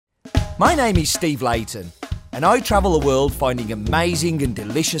My name is Steve Layton, and I travel the world finding amazing and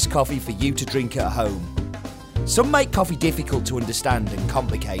delicious coffee for you to drink at home. Some make coffee difficult to understand and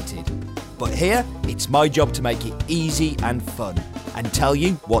complicated, but here it's my job to make it easy and fun and tell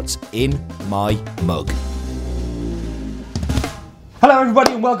you what's in my mug. Hello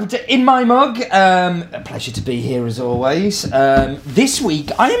everybody and welcome to In My Mug. A pleasure to be here as always. This week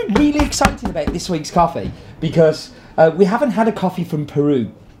I am really excited about this week's coffee because we haven't had a coffee from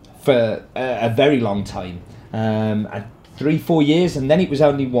Peru for a very long time. 3-4 years, and then it was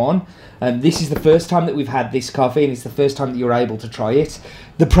only one. This is the first time that we've had this coffee, and it's the first time that you're able to try it.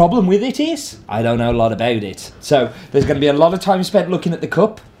 The problem with it is I don't know a lot about it, so there's going to be a lot of time spent looking at the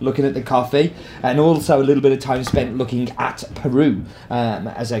cup, looking at the coffee, and also a little bit of time spent looking at Peru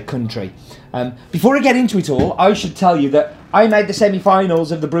as a country. Before I get into it all, I should tell you that I made the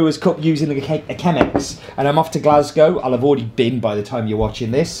semi-finals of the Brewers Cup using a Chemex, and I'm off to Glasgow. I'll have already been by the time you're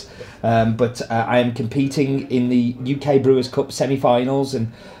watching this, but I am competing in the UK Brewers Cup semi-finals,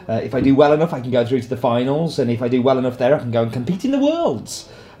 and if I do well enough I can go through to the finals, and if I do well enough there I can go and compete in the Worlds.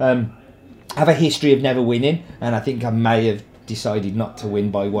 I have a history of never winning, and I think I may have decided not to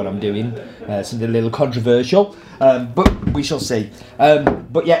win by what I'm doing. Something a little controversial, but we shall see.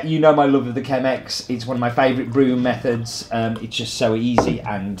 But yeah, you know my love of the Chemex. It's one of my favourite brewing methods. It's just so easy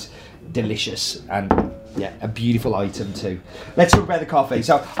and delicious, and yeah, a beautiful item too. Let's talk about the coffee.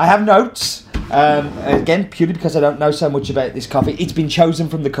 So I have notes, again, purely because I don't know so much about this coffee. It's been chosen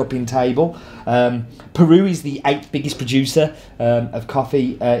from the cupping table. Peru is the 8th biggest producer of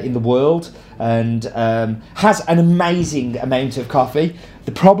coffee in the world, and has an amazing amount of coffee.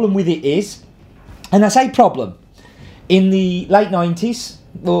 The problem with it is, and I say problem, in the late 90s,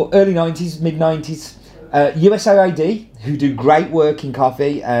 or early 90s, mid 90s, USAID, who do great work in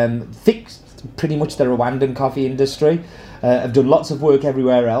coffee, fixed pretty much the Rwandan coffee industry, have done lots of work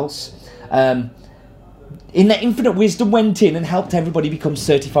everywhere else. In their infinite wisdom, went in and helped everybody become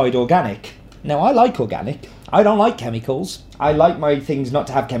certified organic. Now, I like organic. I don't like chemicals. I like my things not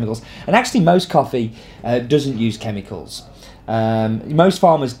to have chemicals. And actually, most coffee doesn't use chemicals. Most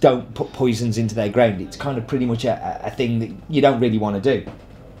farmers don't put poisons into their ground. It's kind of pretty much a thing that you don't really want to do.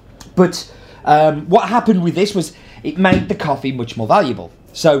 But what happened with this was it made the coffee much more valuable.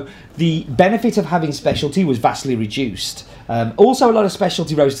 So the benefit of having specialty was vastly reduced. Also, a lot of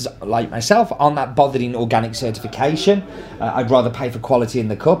specialty roasters like myself aren't that bothered in organic certification. I'd rather pay for quality in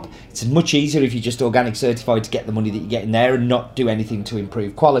the cup. It's much easier if you're just organic certified to get the money that you get in there and not do anything to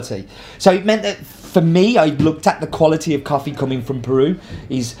improve quality. So it meant that for me, I looked at the quality of coffee coming from Peru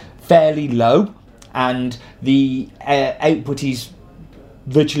is fairly low, and the output is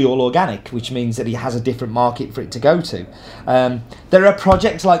virtually all organic, which means that he has a different market for it to go to. There are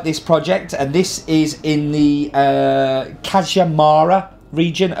projects like this project, and this is in the Cajamara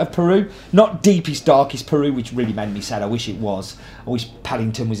region of Peru. Not deepest, darkest Peru, which really made me sad. I wish it was. I wish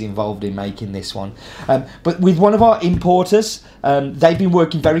Paddington was involved in making this one. But with one of our importers, they've been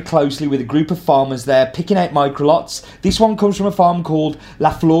working very closely with a group of farmers there, picking out microlots. This one comes from a farm called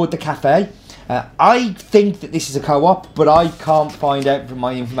La Flor de Café. I think that this is a co-op, but I can't find out from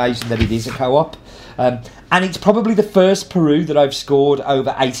my information that it is a co-op. And it's probably the first Peru that I've scored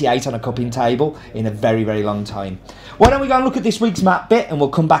over 88 on a cupping table in a very, very long time. Why don't we go and look at this week's map bit, and we'll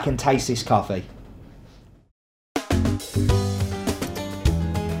come back and taste this coffee.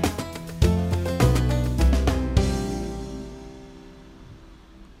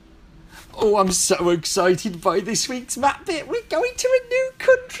 Oh, I'm so excited by this week's map bit. We're going to a new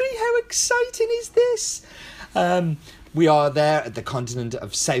country. How exciting is this? We are there at the continent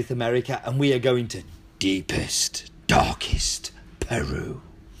of South America, and we are going to deepest, darkest Peru.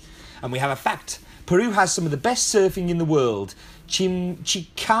 And we have a fact. Peru has some of the best surfing in the world.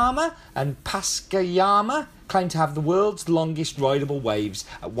 Chicama and Pascayama claim to have the world's longest rideable waves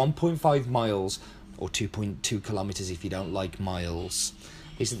at 1.5 miles, or 2.2 kilometres if you don't like miles.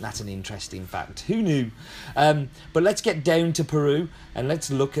 Isn't that an interesting fact? Who knew? But let's get down to Peru and let's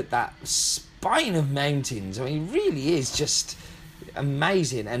look at that spine of mountains. I mean, it really is just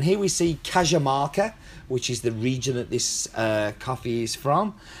amazing. And here we see Cajamarca, which is the region that this coffee is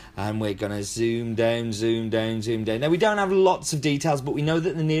from. And we're going to zoom down, zoom down, zoom down. Now, we don't have lots of details, but we know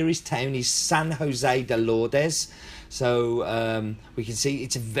that the nearest town is San Jose de Lourdes. So we can see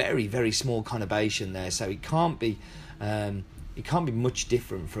it's a very, very small conurbation there. So it can't be... It can't be much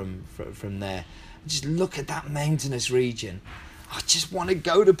different from there. Just look at that mountainous region. I just want to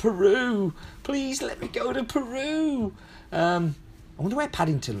go to Peru. Please let me go to Peru. I wonder where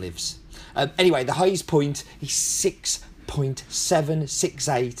Paddington lives. Anyway, the highest point is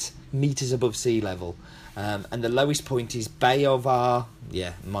 6.768 metres above sea level. And the lowest point is Bayovar,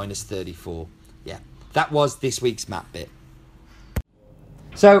 yeah, minus 34. Yeah, that was this week's map bit.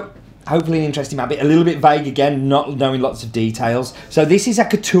 So, hopefully an interesting map bit. A little bit vague again, not knowing lots of details. So this is a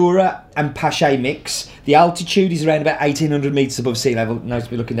Caturra and Pache mix. The altitude is around about 1,800 metres above sea level.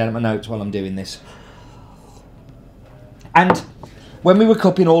 Notice me looking down at my notes while I'm doing this. And when we were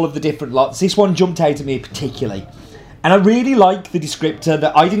cupping all of the different lots, this one jumped out at me particularly. And I really like the descriptor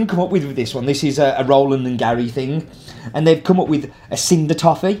that I didn't come up with this one. This is a Roland and Gary thing. And they've come up with a Cinder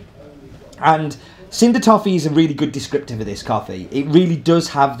Toffee. And Cinder Toffee is a really good descriptor for this coffee. It really does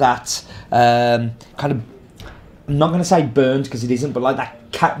have that kind of, I'm not going to say burnt because it isn't, but like that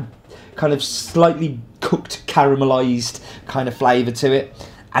kind of slightly cooked, caramelised kind of flavour to it.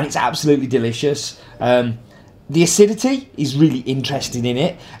 And it's absolutely delicious. The acidity is really interesting in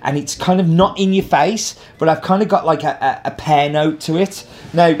it, and it's kind of not in your face, but I've kind of got like a pear note to it.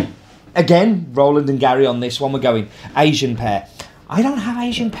 Now, again, Roland and Gary on this one, we're going Asian pear. I don't have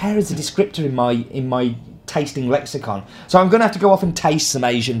Asian pear as a descriptor in my tasting lexicon, so I'm going to have to go off and taste some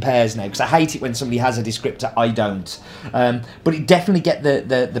Asian pears now, because I hate it when somebody has a descriptor, I don't. But it definitely get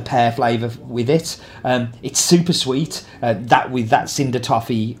the pear flavour with it. It's super sweet, with that Cinder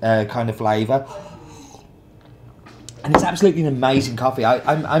Toffee kind of flavour. And it's absolutely an amazing coffee.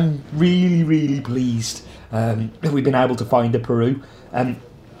 I'm really, really pleased that we've been able to find a Peru.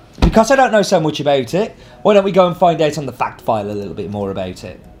 Because I don't know so much about it, why don't we go and find out on the fact file a little bit more about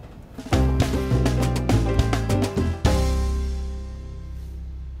it.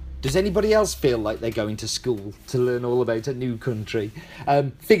 Does anybody else feel like they're going to school to learn all about a new country?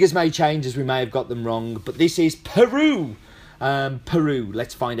 Figures may change as we may have got them wrong, but this is Peru. Peru,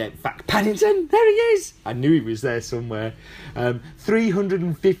 let's find out. Fact, Paddington, there he is. I knew he was there somewhere.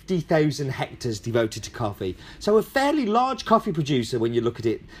 350,000 hectares devoted to coffee. So a fairly large coffee producer when you look at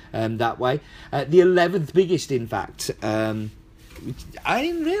it that way. The 11th biggest, in fact. I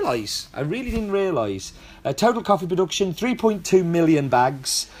didn't realise. I really didn't realise. Total coffee production, 3.2 million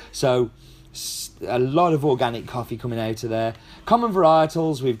bags. So a lot of organic coffee coming out of there. Common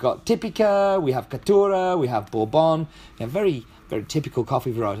varietals, we've got Typica, we have Caturra, we have Bourbon. We have very, very typical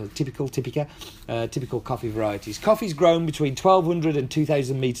coffee varieties. Typical coffee varieties. Coffee's grown between 1,200 and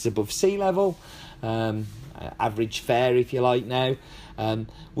 2,000 metres above sea level. Average fare, if you like now.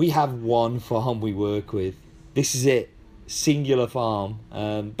 We have one farm we work with. This is it. Singular farm,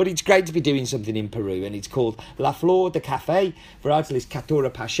 but it's great to be doing something in Peru, and it's called La Flor de Café. Varietal is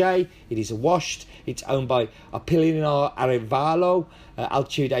Caturra Pache. It is a washed. It's owned by Apolinar Arevalo.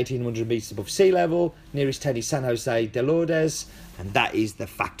 Altitude 1,800 metres above sea level. Nearest town is San Jose de Lourdes, and that is the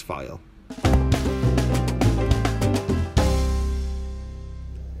fact file.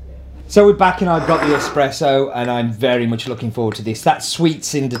 So we're back, and I've got the espresso, and I'm very much looking forward to this. That sweet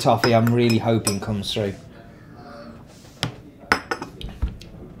Cinder Toffee, I'm really hoping comes through.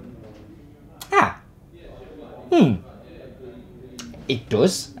 It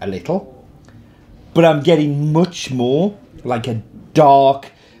does, a little. But I'm getting much more like a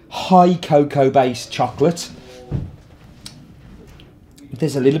dark, high cocoa-based chocolate.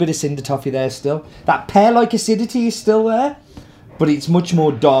 There's a little bit of Cinder Toffee there still. That pear-like acidity is still there, but it's much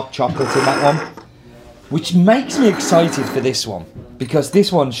more dark chocolate in that one, which makes me excited for this one, because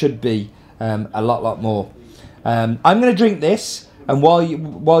this one should be a lot more. I'm going to drink this. And while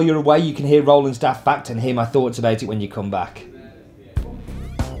you're away, you can hear Roland's Daft Fact and hear my thoughts about it when you come back.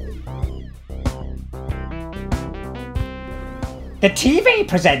 The TV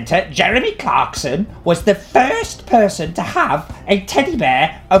presenter Jeremy Clarkson was the first person to have a teddy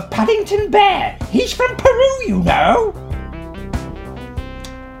bear of Paddington Bear. He's from Peru, you know.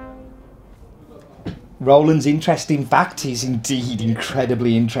 Roland's interesting fact is indeed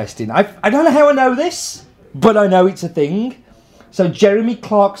incredibly interesting. I don't know how I know this, but I know it's a thing. So Jeremy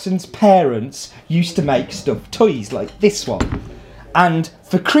Clarkson's parents used to make stuffed toys like this one. And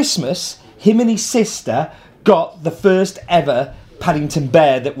for Christmas, him and his sister got the first ever Paddington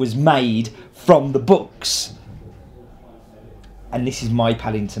Bear that was made from the books. And this is my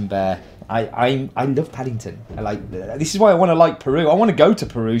Paddington Bear. I love Paddington. This is why I want to like Peru. I want to go to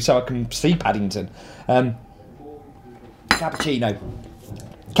Peru so I can see Paddington. Cappuccino,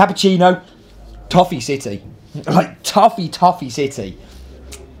 Toffee City. Like Toffee City.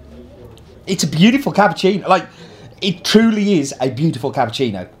 It's a beautiful cappuccino. Like, it truly is a beautiful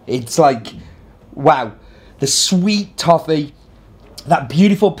cappuccino. It's like, wow. The sweet toffee, that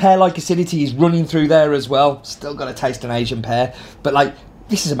beautiful pear-like acidity is running through there as well. Still got to taste an Asian pear. But like,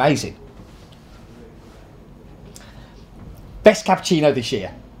 this is amazing. Best cappuccino this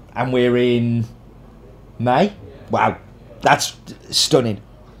year. And we're in May. Wow. That's stunning.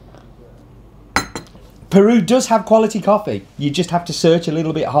 Peru does have quality coffee. You just have to search a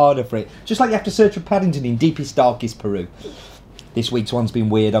little bit harder for it. Just like you have to search for Paddington in deepest, darkest Peru. This week's one's been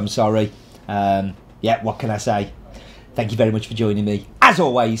weird, I'm sorry. Yeah, what can I say? Thank you very much for joining me, as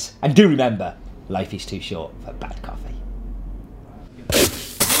always. And do remember, life is too short for bad coffee.